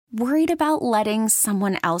Worried about letting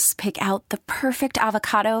someone else pick out the perfect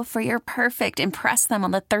avocado for your perfect impress them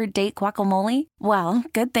on the third date guacamole? Well,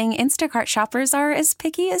 good thing Instacart shoppers are as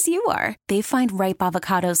picky as you are. They find ripe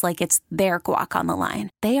avocados like it's their guac on the line.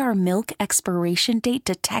 They are milk expiration date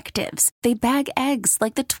detectives. They bag eggs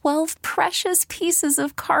like the 12 precious pieces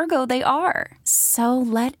of cargo they are. So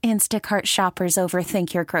let Instacart shoppers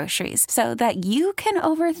overthink your groceries so that you can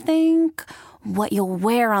overthink what you'll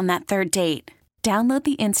wear on that third date. Download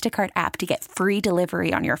the Instacart app to get free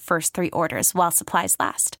delivery on your first 3 orders while supplies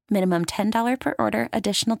last. Minimum $10 per order.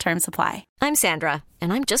 Additional terms apply. I'm Sandra,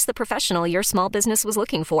 and I'm just the professional your small business was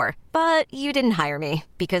looking for. But you didn't hire me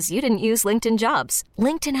because you didn't use LinkedIn Jobs.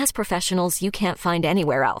 LinkedIn has professionals you can't find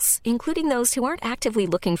anywhere else, including those who aren't actively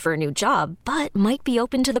looking for a new job, but might be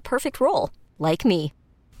open to the perfect role, like me.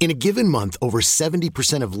 In a given month, over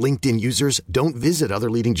 70% of LinkedIn users don't visit other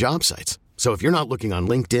leading job sites. So if you're not looking on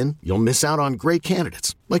LinkedIn, you'll miss out on great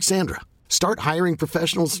candidates like Sandra. Start hiring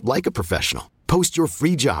professionals like a professional. Post your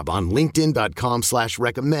free job on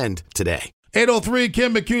linkedin.com/recommend today. 803,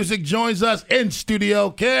 Ken McKusick joins us in studio.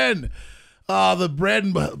 Ken,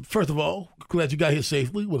 first of all, glad you got here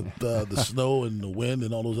safely with the snow and the wind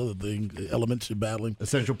and all those other things, elements you're battling.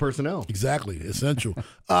 Essential personnel. Exactly, essential.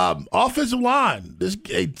 Offensive line. This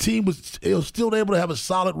team was still able to have a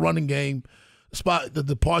solid running game despite the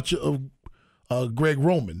departure of Greg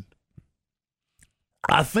Roman.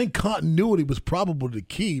 I think continuity was probably the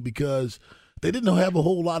key because they didn't have a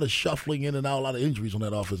whole lot of shuffling in and out, a lot of injuries on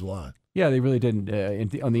that offensive line. Yeah, they really didn't.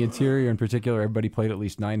 On the interior in particular, everybody played at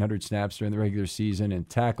least 900 snaps during the regular season and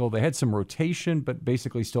tackle. They had some rotation, but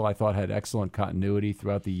basically still I thought had excellent continuity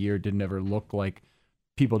throughout the year. Didn't ever look like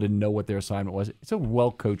people didn't know what their assignment was. It's a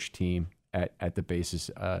well-coached team at the basis.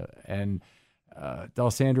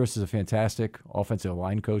 D'Alessandros is a fantastic offensive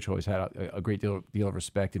line coach. Always had a great deal of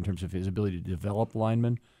respect in terms of his ability to develop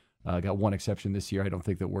linemen. Got one exception this year. I don't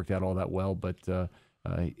think that worked out all that well, but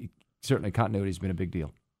certainly continuity has been a big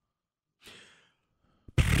deal.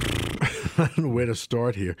 I don't know where to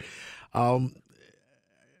start here. At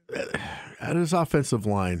his offensive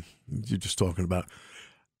line, you're just talking about,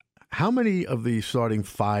 how many of the starting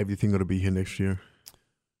 5 do you think are going to be here next year?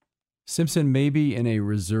 Simpson maybe in a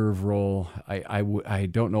reserve role. I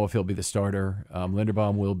don't know if he'll be the starter.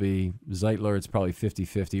 Linderbaum will be. Zeitler, it's probably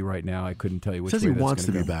 50-50 right now. I couldn't tell you which way that's going to go. Says he wants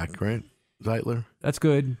to be back, right? Zeitler? That's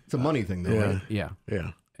good. It's a money thing, though, right? Yeah.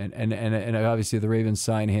 Yeah. And obviously the Ravens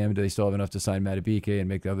sign him. Do they still have enough to sign Madubuike and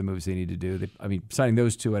make the other moves they need to do? Signing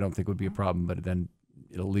those 2 I don't think would be a problem, but then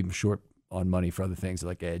it'll leave them short on money for other things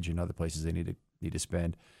like edge and other places they need to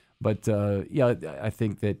spend. But, I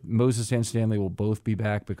think that Moses and Stanley will both be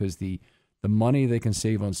back because the money they can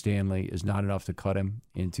save on Stanley is not enough to cut him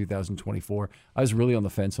in 2024. I was really on the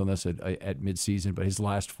fence on this at midseason, but his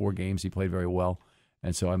last 4 games he played very well,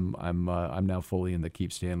 and so I'm now fully in the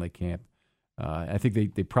keep Stanley camp. I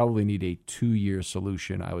think they probably need a 2-year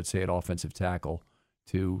solution, I would say, at offensive tackle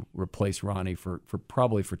to replace Ronnie for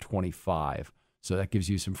 25. So that gives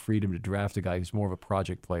you some freedom to draft a guy who's more of a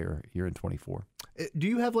project player here in 24. Do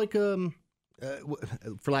you have like for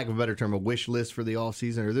lack of a better term, a wish list for the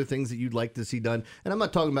offseason? Are there things that you'd like to see done? And I'm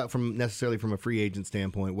not talking about necessarily from a free agent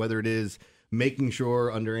standpoint, whether it is making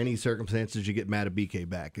sure under any circumstances you get Madubuike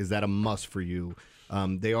back. Is that a must for you?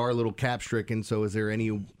 They are a little cap stricken, so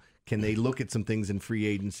can they look at some things in free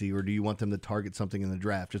agency, or do you want them to target something in the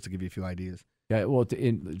draft, just to give you a few ideas? Yeah, well,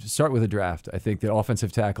 to start with the draft, I think that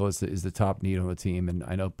offensive tackle is the top need on the team, and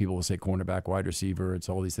I know people will say cornerback, wide receiver, it's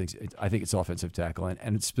all these things. I think it's offensive tackle,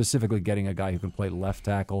 and it's specifically getting a guy who can play left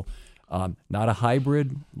tackle, not a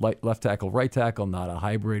hybrid left tackle, right tackle, not a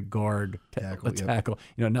hybrid guard tackle.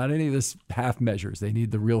 Not any of this half measures. They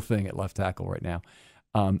need the real thing at left tackle right now.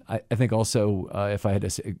 I think also if I had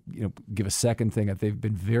to give a second thing, they've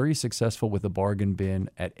been very successful with the bargain bin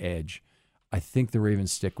at edge. I think the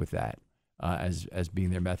Ravens stick with that as being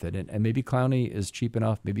their method. And maybe Clowney is cheap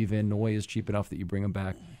enough, maybe Van Noy is cheap enough that you bring him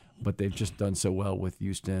back, but they've just done so well with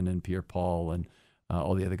Houston and Pierre-Paul and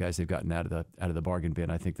all the other guys they've gotten out of the bargain bin.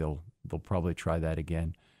 I think they'll probably try that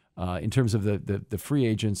again. In terms of the free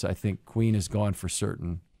agents, I think Queen is gone for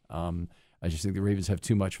certain. I just think the Ravens have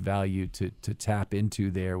too much value to tap into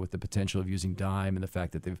there with the potential of using dime and the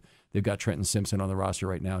fact that they've got Trenton Simpson on the roster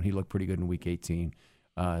right now, and he looked pretty good in Week 18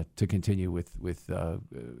 to continue with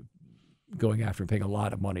going after and paying a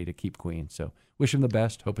lot of money to keep Queen. So wish him the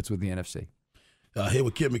best. Hope it's with the NFC. Here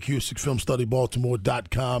with Ken McKusick,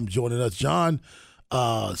 FilmStudyBaltimore.com, joining us. John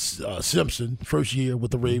Simpson, first year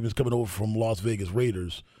with the Ravens, coming over from Las Vegas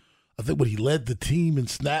Raiders. I think when he led the team in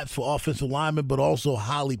snaps for offensive linemen, but also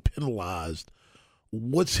highly penalized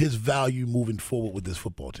what's his value moving forward with this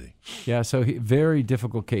football team? Yeah, so very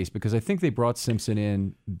difficult case because I think they brought Simpson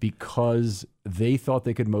in because they thought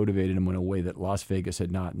they could motivate him in a way that Las Vegas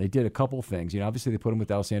had not. And they did a couple things. Obviously they put him with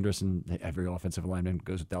Dallas Sanders, and every offensive lineman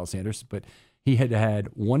goes with Dallas Sanders, but he had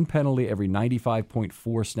one penalty every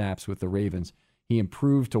 95.4 snaps with the Ravens. He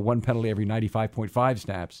improved to one penalty every 95.5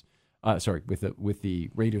 snaps. With the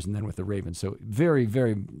Raiders and then with the Ravens. So very,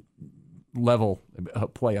 very level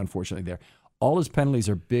play, unfortunately, there. All his penalties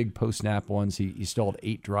are big post-snap ones. He stalled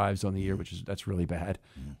 8 drives on the year, that's really bad.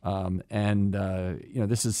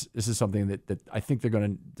 This is something that I think they're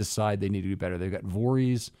going to decide they need to do better. They've got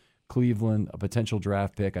Voorhees, Cleveland, a potential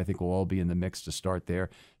draft pick. I think will all be in the mix to start there.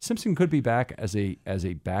 Simpson could be back as a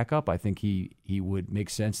backup. I think he would make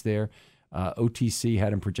sense there. OTC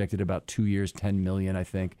had him projected about 2 years, $10 million, I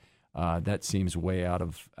think. That seems way out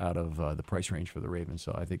of the price range for the Ravens,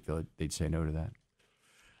 so I think they'd say no to that.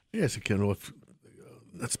 Yes, Ken,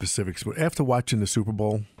 not specifics, but after watching the Super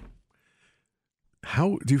Bowl,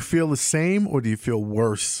 how do you feel the same or do you feel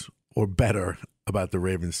worse or better about the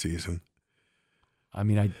Ravens season? I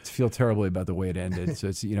mean, I feel terribly about the way it ended. So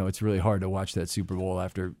it's really hard to watch that Super Bowl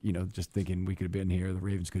after just thinking we could have been here, the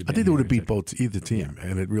Ravens could have been here. I think they would have beat either team,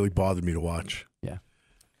 and it really bothered me to watch. Yeah,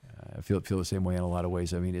 I feel the same way in a lot of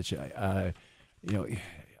ways. I mean, it's I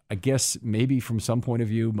guess maybe from some point of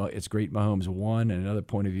view, it's great Mahomes won, and another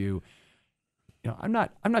point of view, I'm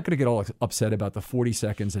not going to get all upset about the 40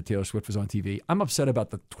 seconds that Taylor Swift was on TV. I'm upset about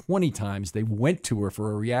the 20 times they went to her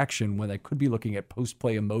for a reaction when they could be looking at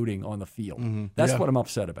post-play emoting on the field. Mm-hmm. That's what I'm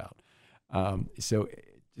upset about. I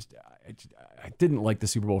didn't like the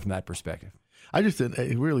Super Bowl from that perspective. I just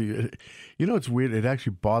didn't really. It's weird. It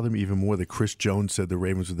actually bothered me even more that Chris Jones said the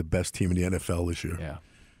Ravens were the best team in the NFL this year. Yeah.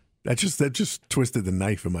 That just twisted the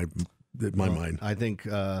knife in my mind. I think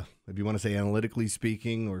if you want to say analytically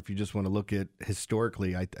speaking, or if you just want to look at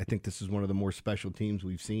historically, I think this is one of the more special teams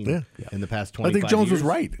we've seen in the past 25 years. I think Jones was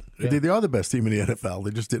right. Yeah. They are the best team in the NFL.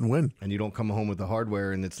 They just didn't win. And you don't come home with the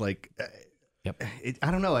hardware, and it's like,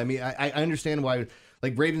 I don't know. I mean, I understand why,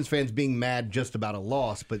 like Ravens fans being mad just about a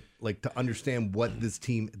loss, but like to understand what this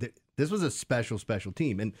team, this was a special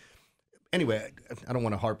team. And anyway, I don't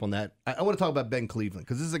want to harp on that. I want to talk about Ben Cleveland,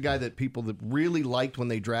 because this is a guy that people that really liked when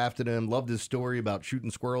they drafted him, loved his story about shooting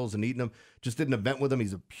squirrels and eating them. Just did an event with him.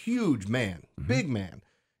 He's a huge man, big man.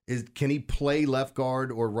 Can he play left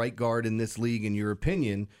guard or right guard in this league, in your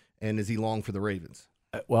opinion? And is he long for the Ravens?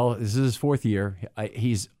 Well, this is his 4th year.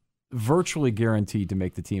 He's virtually guaranteed to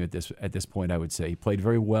make the team at this point, I would say. He played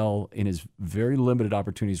very well in his very limited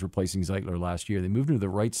opportunities replacing Zeitler last year. They moved him to the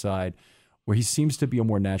right side, where he seems to be a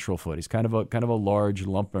more natural foot. He's kind of a large,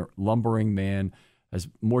 lumbering man, has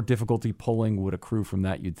more difficulty pulling, would accrue from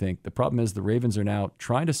that, you'd think. The problem is the Ravens are now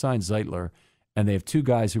trying to sign Zeitler, and they have 2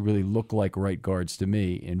 guys who really look like right guards to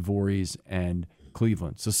me in Voorhees and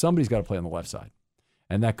Cleveland. So somebody's got to play on the left side.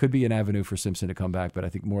 And that could be an avenue for Simpson to come back, but I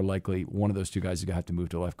think more likely one of those 2 guys is going to have to move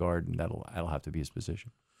to left guard, and that'll have to be his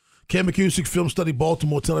position. Ken McKusick, Film Study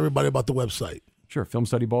Baltimore. Tell everybody about the website. Sure,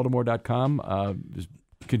 filmstudybaltimore.com. Just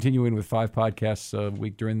continuing with 5 podcasts a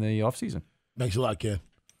week during the offseason. Thanks a lot, Ken.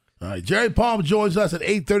 All right, Jerry Palm joins us at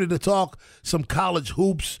 8:30 to talk some college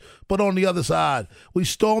hoops. But on the other side, we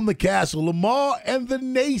storm the castle, Lamar and the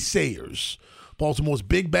naysayers. Baltimore's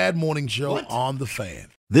big bad morning show on The Fan.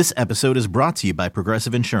 This episode is brought to you by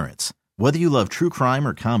Progressive Insurance. Whether you love true crime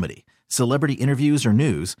or comedy, celebrity interviews or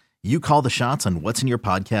news, you call the shots on what's in your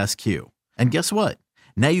podcast queue. And guess what?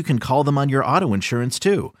 Now you can call them on your auto insurance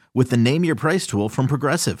too, with the Name Your Price tool from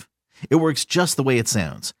Progressive. It works just the way it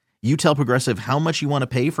sounds. You tell Progressive how much you want to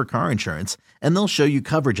pay for car insurance, and they'll show you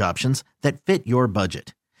coverage options that fit your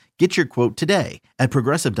budget. Get your quote today at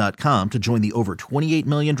Progressive.com to join the over 28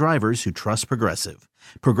 million drivers who trust Progressive.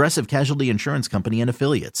 Progressive Casualty Insurance Company and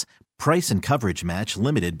Affiliates. Price and coverage match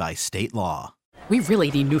limited by state law. We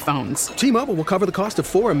really need new phones. T-Mobile will cover the cost of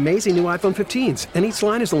 4 amazing new iPhone 15s, and each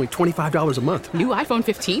line is only $25 a month. New iPhone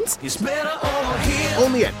 15s? It's better over here.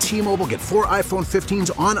 Only at T-Mobile, get 4 iPhone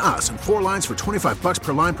 15s on us and 4 lines for $25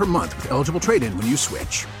 per line per month with eligible trade-in when you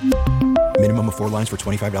switch. Minimum of 4 lines for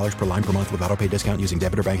 $25 per line per month with autopay discount using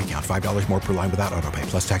debit or bank account. $5 more per line without autopay,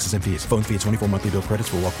 plus taxes and fees. Phone fee at 24 monthly bill credits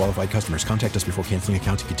for well-qualified customers. Contact us before canceling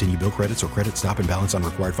account to continue bill credits or credit stop and balance on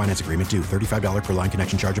required finance agreement due. $35 per line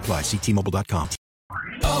connection charge applies. See T-Mobile.com.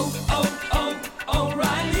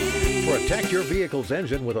 O'Reilly. Protect your vehicle's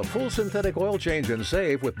engine with a full synthetic oil change and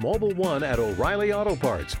save with Mobile One at O'Reilly Auto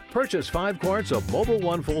Parts. Purchase 5 quarts of Mobile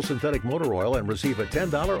One full synthetic motor oil and receive a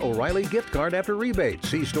 $10 O'Reilly gift card after rebate.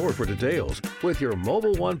 See store for details. With your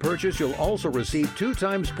Mobile One purchase, you'll also receive 2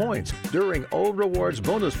 times points during O Rewards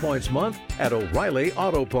Bonus Points Month at O'Reilly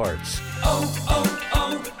Auto Parts.